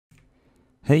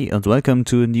Hey and welcome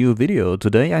to a new video.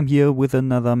 Today I'm here with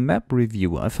another map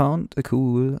review. I found a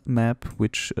cool map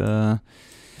which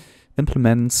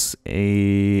implements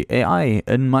a AI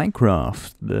in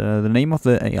Minecraft. The name of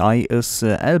the AI is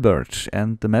Albert,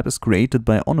 and the map is created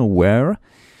by Unaware.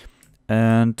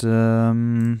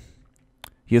 And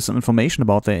here's some information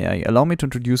about the AI. Allow me to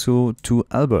introduce you to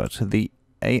Albert, the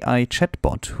AI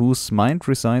chatbot whose mind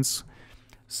resides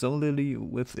solely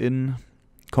within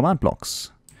command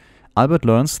blocks. Albert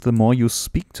learns the more you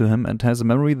speak to him and has a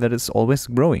memory that is always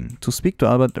growing. To speak to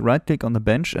Albert, right-click on the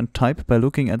bench and type by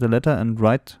looking at the letter and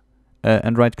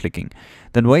right-clicking.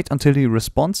 Then wait until he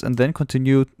responds and then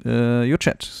continue your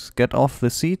chat. Get off the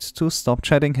seat to stop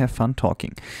chatting, have fun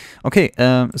talking. Okay,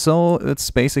 so it's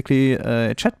basically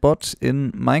a chatbot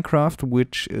in Minecraft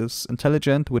which is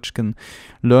intelligent, which can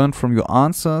learn from your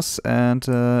answers, and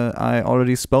I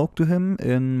already spoke to him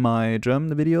in my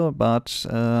German video, but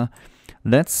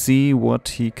let's see what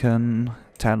he can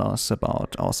tell us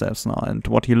about ourselves now and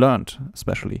what he learned,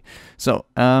 especially. So,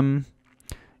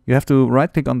 you have to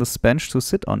right-click on this bench to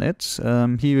sit on it.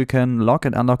 Here you can lock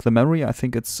and unlock the memory. I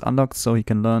think it's unlocked so he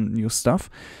can learn new stuff.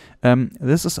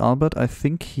 This is Albert. I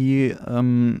think he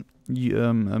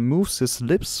moves his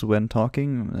lips when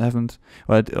talking.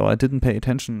 I didn't pay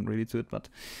attention really to it, but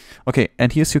okay.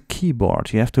 And here's your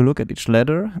keyboard. You have to look at each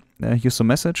letter. Here's a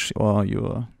message or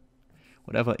your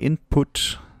whatever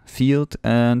input field,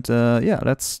 and yeah,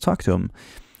 let's talk to him.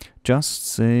 Just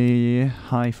say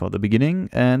hi for the beginning,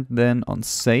 and then on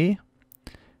say,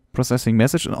 processing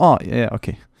message. Oh yeah,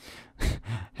 okay.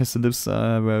 His lips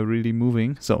were really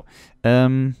moving. So,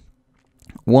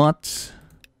 what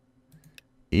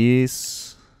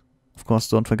is, of course,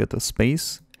 don't forget the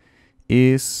space,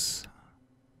 is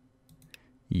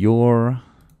your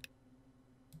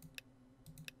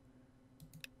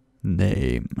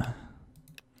name?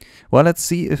 Well, let's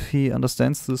see if he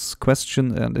understands this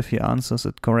question and if he answers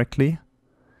it correctly.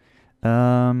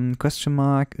 Question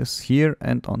mark is here,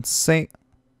 and on say,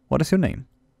 what is your name?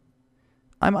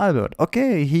 I'm Albert.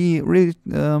 Okay, he really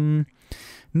knew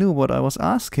what I was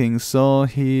asking, so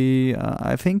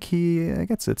I think he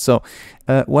gets it. So,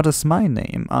 what is my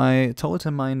name? I told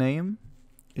him my name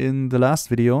in the last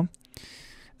video.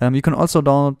 You can also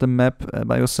download the map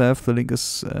by yourself. The link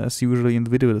is as usually in the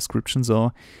video description.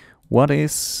 So, what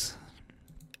is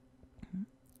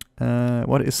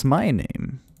my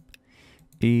name?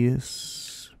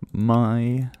 Is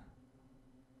my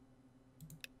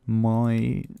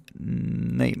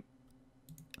name.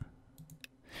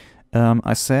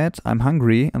 I said I'm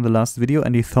hungry in the last video,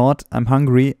 and he thought I'm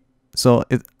hungry, so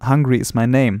hungry is my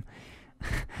name.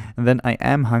 And then I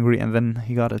am hungry, and then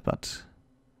he got it. But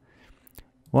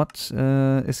what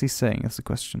is he saying is the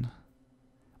question.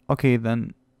 Okay,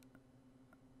 then.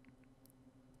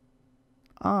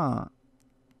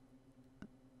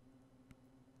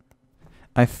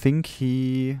 I think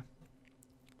he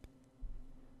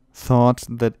thought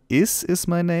that is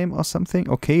my name or something.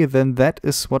 Okay, then that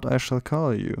is what I shall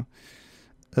call you.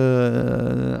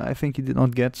 I think he did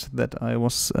not get that I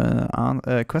was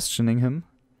questioning him.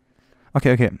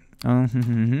 Okay.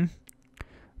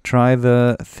 Try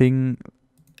the thing.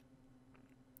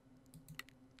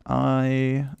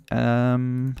 I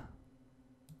am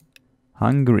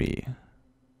hungry.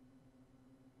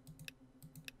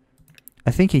 I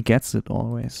think he gets it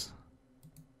always.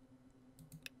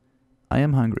 I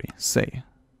am hungry. Say.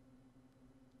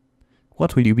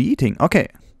 What will you be eating? Okay,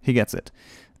 he gets it.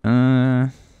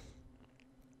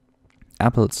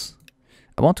 Apples.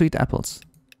 I want to eat apples.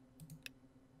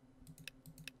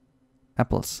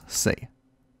 Apples. Say.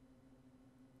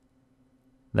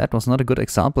 That was not a good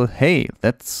example. Hey,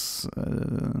 that's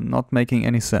not making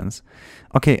any sense.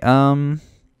 Okay,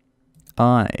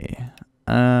 I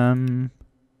am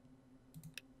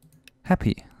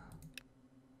happy.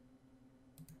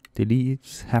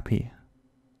 Delete happy.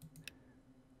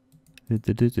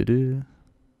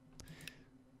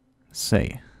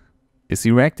 Say. Is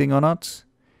he reacting or not?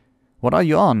 What are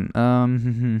you on?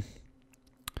 I'm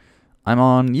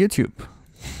on YouTube.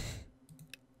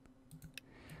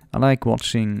 I like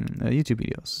watching YouTube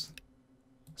videos.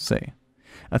 Say.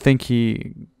 I think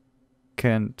he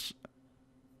can't.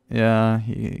 Yeah,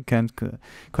 he can't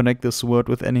connect this word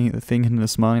with anything in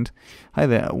his mind. Hi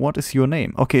there, what is your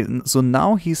name? Okay, so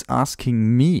now he's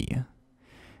asking me.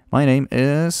 My name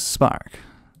is Spark.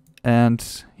 And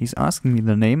he's asking me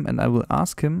the name, and I will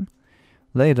ask him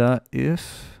later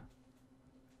if...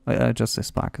 I just say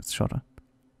Spark, it's shorter.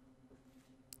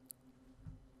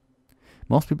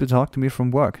 Most people talk to me from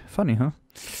work. Funny, huh?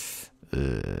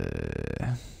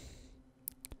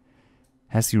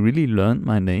 Has he really learned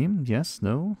my name? Yes,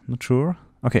 no, not sure.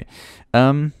 Okay.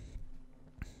 I'll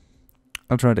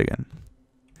try it again.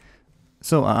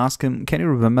 So I ask him, can you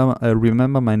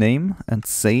remember my name and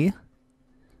say?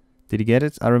 Did he get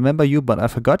it? I remember you, but I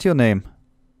forgot your name.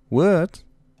 What?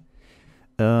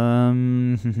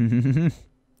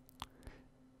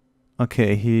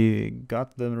 Okay, he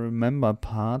got the remember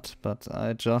part, but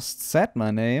I just said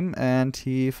my name and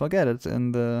he forget it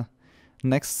in the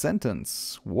next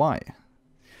sentence. Why?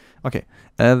 Okay,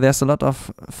 there's a lot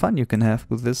of fun you can have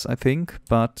with this, I think,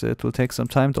 but it will take some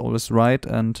time to always write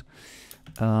and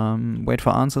wait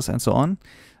for answers and so on.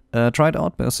 Try it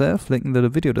out by yourself, link in the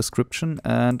video description,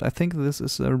 and I think this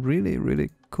is a really, really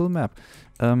cool map.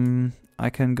 I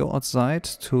can go outside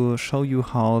to show you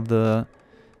how the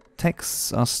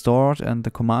texts are stored and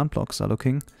the command blocks are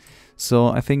looking. So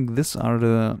I think these are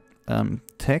the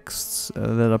texts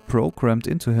that are programmed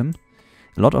into him.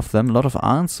 A lot of them, a lot of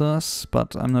answers,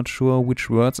 but I'm not sure which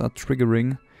words are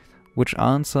triggering which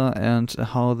answer and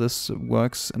how this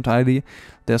works entirely.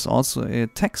 There's also a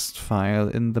text file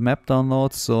in the map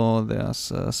download, so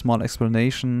there's a small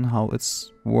explanation how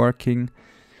it's working,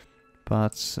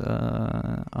 but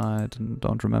I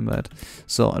don't remember it.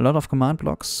 So a lot of command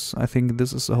blocks. I think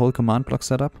this is a whole command block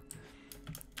setup,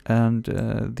 and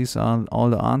these are all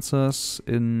the answers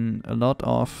in a lot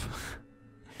of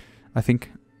I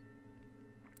think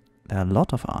there are a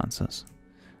lot of answers.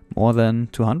 More than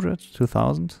 200,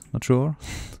 2000, not sure.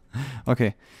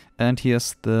 Okay, and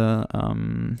here's the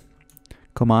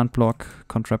command block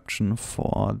contraption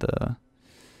for the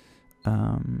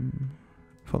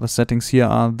settings. Here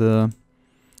are the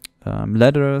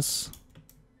letters,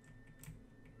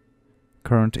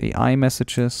 current AI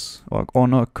messages, or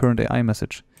no, current AI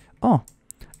message. Oh,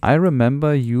 I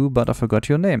remember you, but I forgot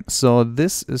your name. So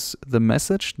this is the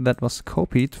message that was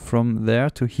copied from there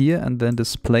to here and then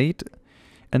displayed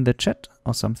in the chat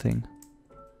or something.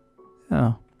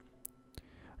 Yeah.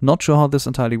 Not sure how this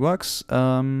entirely works.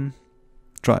 Check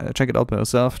it out by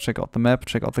yourself, check out the map,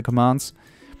 check out the commands.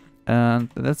 And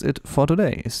that's it for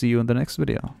today. See you in the next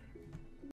video.